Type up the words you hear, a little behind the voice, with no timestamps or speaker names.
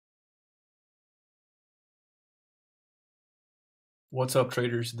What's up,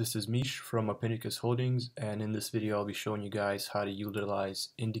 traders? This is Mish from Opinicus Holdings, and in this video I'll be showing you guys how to utilize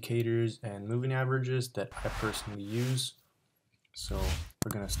indicators and moving averages that I personally use. So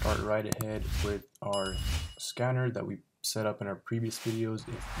we're going to start right ahead with our scanner that we set up in our previous videos. If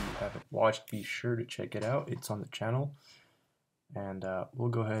you haven't watched, be sure to check it out. It's on the channel. And we'll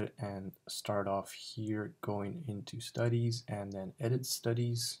go ahead and start off here, going into studies and then edit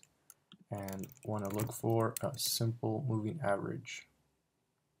studies, and want to look for a simple moving average.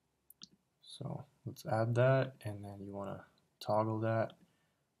 So let's add that, and then you want to toggle that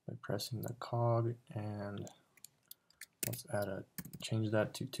by pressing the cog, and let's change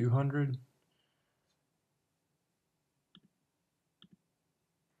that to 200.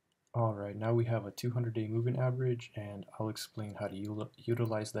 Alright, now we have a 200-day moving average, and I'll explain how to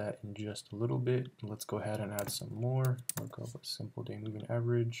utilize that in just a little bit. Let's go ahead and add some more. Look up a simple day moving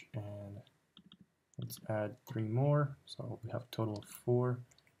average, and let's add 3 more. So we have a total of 4.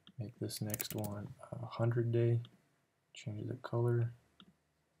 Make this next one a 100-day. Change the color.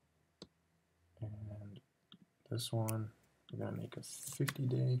 And this one, we're going to make a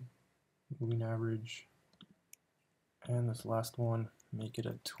 50-day moving average. And this last one, make it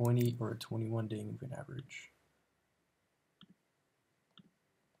a 20 or a 21-day moving average.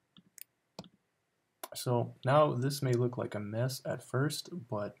 So now this may look like a mess at first,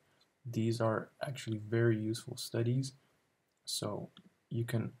 but these are actually very useful studies. So you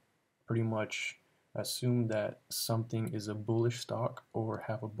can pretty much assume that something is a bullish stock or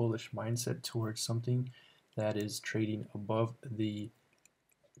have a bullish mindset towards something that is trading above the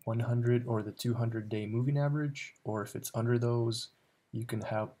 100 or the 200-day moving average, or if it's under those, you can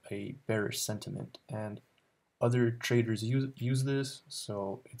have a bearish sentiment. And other traders use this,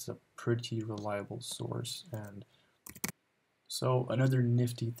 so it's a pretty reliable source. And so another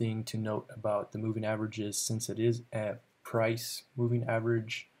nifty thing to note about the moving averages, since it is a price moving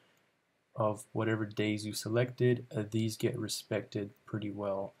average of whatever days you selected, these get respected pretty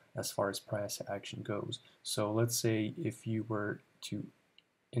well as far as price action goes. So let's say if you were to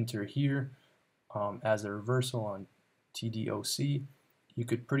enter here as a reversal on TDOC, you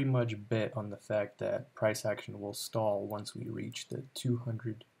could pretty much bet on the fact that price action will stall once we reach the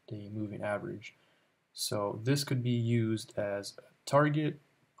 200-day moving average. So this could be used as a target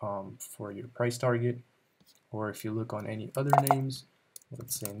for your price target, or if you look on any other names,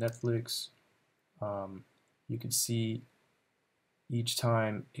 let's say Netflix, you can see each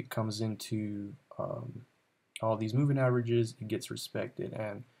time it comes into all these moving averages, it gets respected.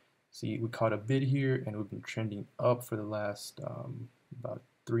 And see, we caught a bid here, and we've been trending up for the last about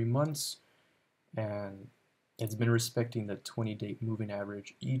 3 months, and it's been respecting the 20-day moving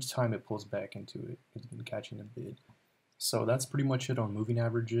average. Each time it pulls back into it, it's been catching a bid. So that's pretty much it on moving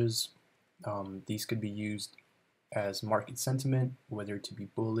averages. These could be used as market sentiment, whether to be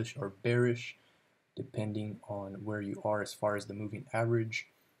bullish or bearish, depending on where you are as far as the moving average.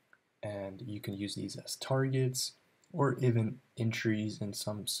 And you can use these as targets or even entries in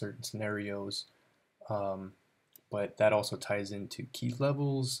some certain scenarios. But that also ties into key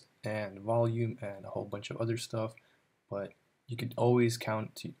levels and volume and a whole bunch of other stuff. But you can always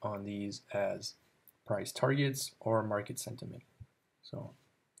count on these as price targets or market sentiment. So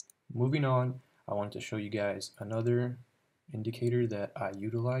moving on, I wanted to show you guys another indicator that I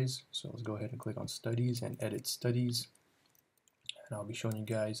utilize. So let's go ahead and click on studies and edit studies, and I'll be showing you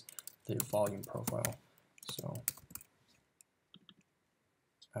guys their volume profile. So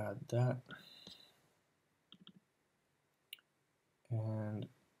add that, and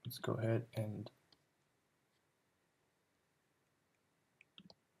let's go ahead and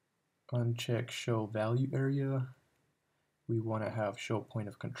uncheck show value area. We want to have show point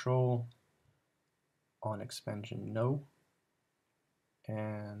of control on expansion no,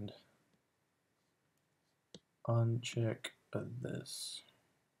 and uncheck this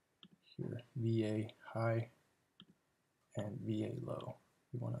here, VA high and VA low.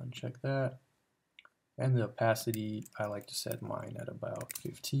 We want to uncheck that. And the opacity, I like to set mine at about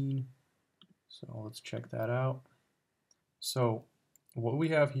 15. So let's check that out. So what we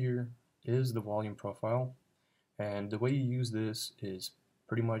have here is the volume profile, and the way you use this is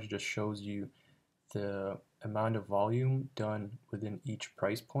pretty much just shows you the amount of volume done within each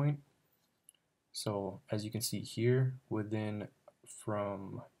price point. So as you can see here, within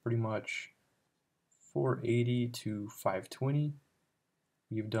from pretty much 480 to 520,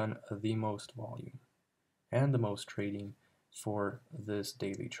 we've done the most volume and the most trading for this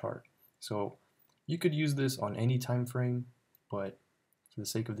daily chart. So you could use this on any time frame, but for the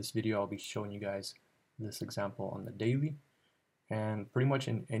sake of this video, I'll be showing you guys this example on the daily. And pretty much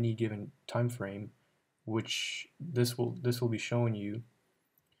in any given time frame, which this will be showing you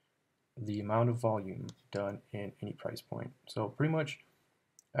the amount of volume done in any price point. So pretty much,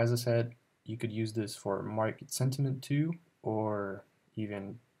 as I said, you could use this for market sentiment too, or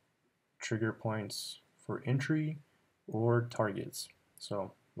even trigger points for entry or targets.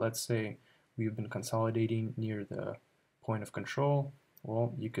 So let's say we've been consolidating near the point of control.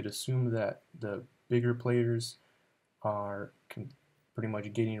 Well, you could assume that the bigger players are pretty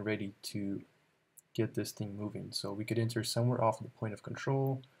much getting ready to get this thing moving. So we could enter somewhere off the point of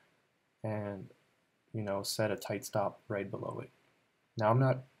control and set a tight stop right below it. Now I'm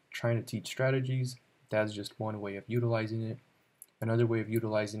not trying to teach strategies, that's just one way of utilizing it. Another way of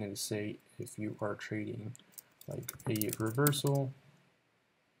utilizing it is, say, if you are trading like a reversal.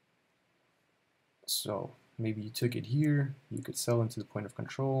 So maybe you took it here, you could sell into the point of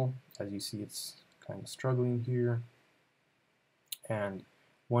control. As you see, it's kind of struggling here. And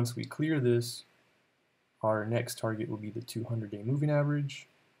once we clear this, our next target will be the 200-day moving average.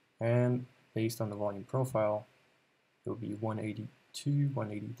 And based on the volume profile, it will be 182,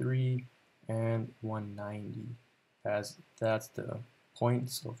 183, and 190, as that's the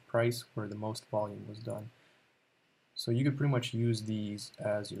points of price where the most volume was done. So you could pretty much use these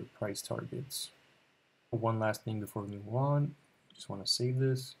as your price targets. One last thing before we move on, just want to save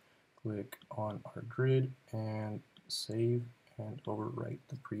this, click on our grid and save and overwrite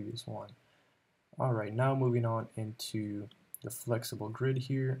the previous one. Alright, now moving on into the flexible grid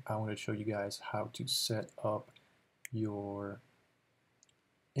here, I want to show you guys how to set up your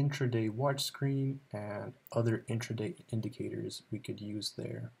intraday watch screen and other intraday indicators we could use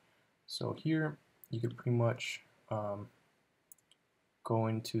there. So here you could pretty much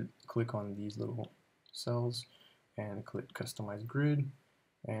click on these little cells and click customize grid,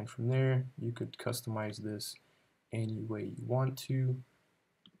 and from there you could customize this any way you want to.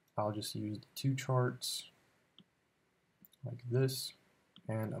 I'll just use the two charts like this,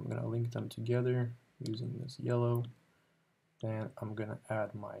 and I'm going to link them together using this yellow. Then I'm going to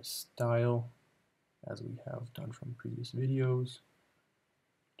add my style as we have done from previous videos,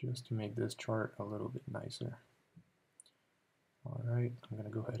 just to make this chart a little bit nicer. Alright, I'm going to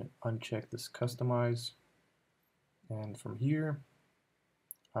go ahead and uncheck this customize, and from here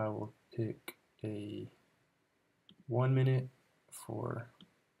I will pick a 1 minute for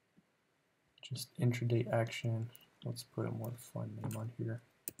just intraday action. Let's put a more fun name on here.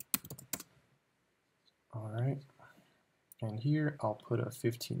 Alright, and here I'll put a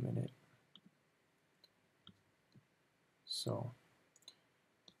 15-minute. So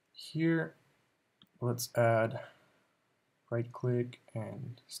here let's add, right click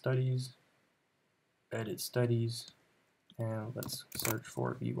and studies, edit studies, and let's search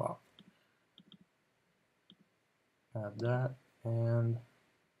for VWAP. Add that, and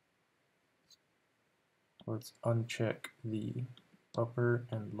let's uncheck the upper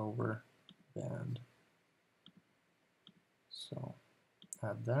and lower band. So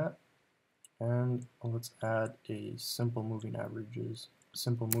add that, and let's add a simple moving average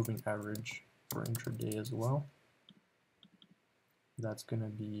for intraday as well. That's going to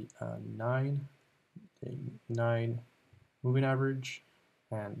be a 9 moving average,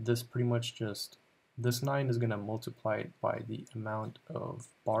 and this pretty much just, this 9 is going to multiply it by the amount of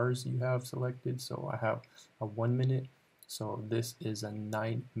bars you have selected. So I have a 1 minute, so this is a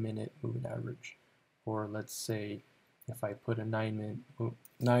 9-minute moving average. Or let's say if I put a 9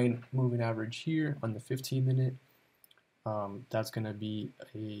 moving average here on the 15-minute, that's going to be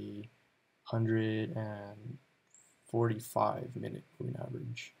a 145-minute moving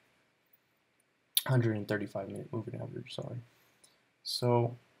average. 135-minute moving average, sorry.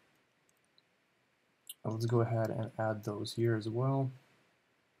 So let's go ahead and add those here as well.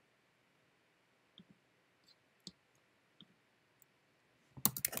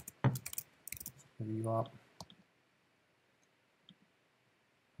 VWAP.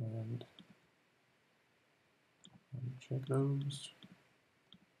 And check those.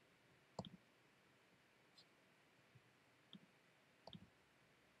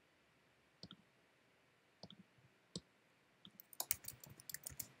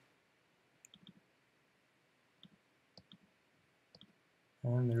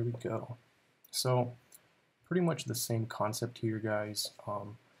 And there we go. So pretty much the same concept here, guys.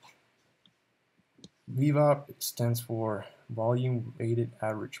 VWAP stands for volume weighted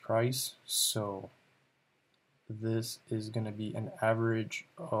average price. So this is going to be an average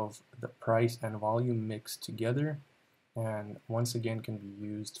of the price and volume mixed together, and once again can be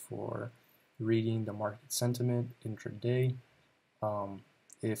used for reading the market sentiment intraday.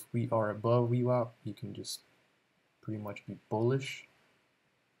 If we are above VWAP, you can just pretty much be bullish,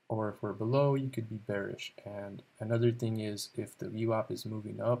 or if we're below, you could be bearish. And another thing is, if the VWAP is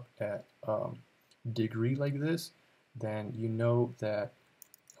moving up at degree like this, then you know that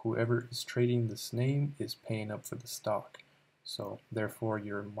whoever is trading this name is paying up for the stock. So therefore,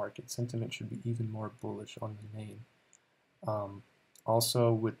 your market sentiment should be even more bullish on the name.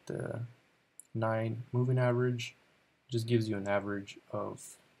 Also, with the 9 moving average, just gives you an average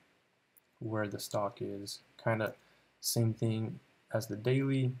of where the stock is. Kind of same thing as the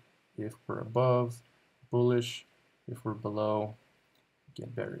daily. If we're above, bullish. If we're below,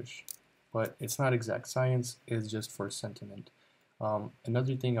 get bearish. But it's not exact science, it's just for sentiment.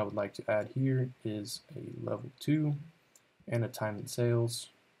 Another thing I would like to add here is a level 2 and a time in sales.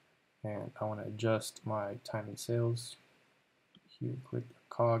 And I want to adjust my time in sales. Here, click the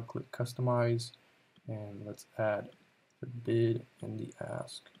cog, click customize, and let's add the bid and the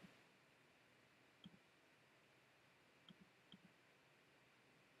ask.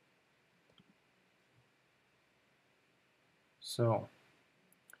 So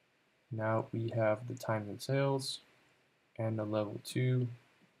now we have the time in sales and the level 2,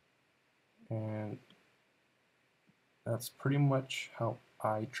 and that's pretty much how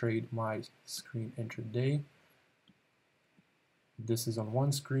I trade my screen intraday. This is on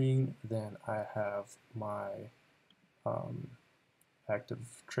one screen, then I have my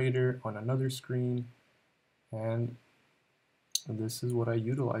active trader on another screen, and this is what I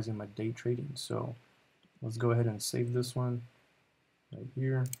utilize in my day trading. So let's go ahead and save this one right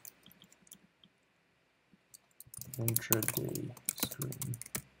here. Intraday screen.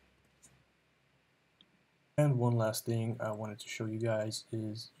 And one last thing I wanted to show you guys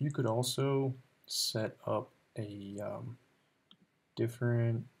is you could also set up a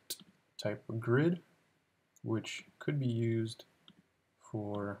different type of grid, which could be used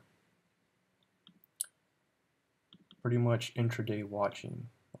for pretty much intraday watching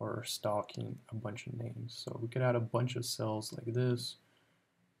or stalking a bunch of names. So we could add a bunch of cells like this,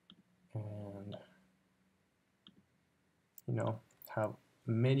 and have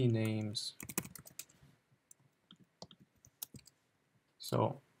many names.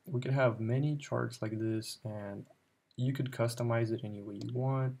 So we could have many charts like this, and you could customize it any way you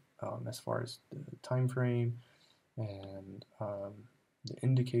want, as far as the time frame and the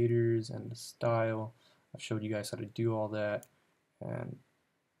indicators and the style. I've showed you guys how to do all that, and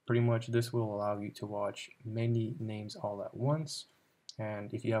pretty much this will allow you to watch many names all at once.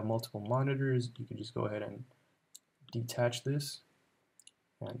 And if you have multiple monitors, you can just go ahead and detach this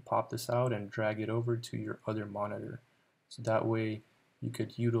and pop this out and drag it over to your other monitor. So that way you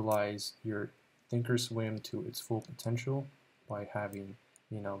could utilize your ThinkOrSwim to its full potential by having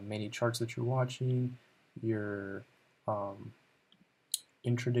many charts that you're watching, your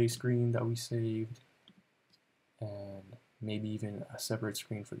intraday screen that we saved, and maybe even a separate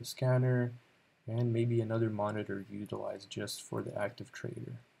screen for the scanner, and maybe another monitor utilized just for the active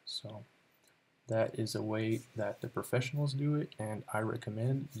trader. So that is a way that the professionals do it, and I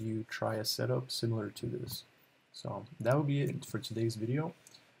recommend you try a setup similar to this. So that will be it for today's video.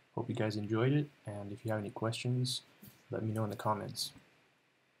 Hope you guys enjoyed it, and if you have any questions, let me know in the comments.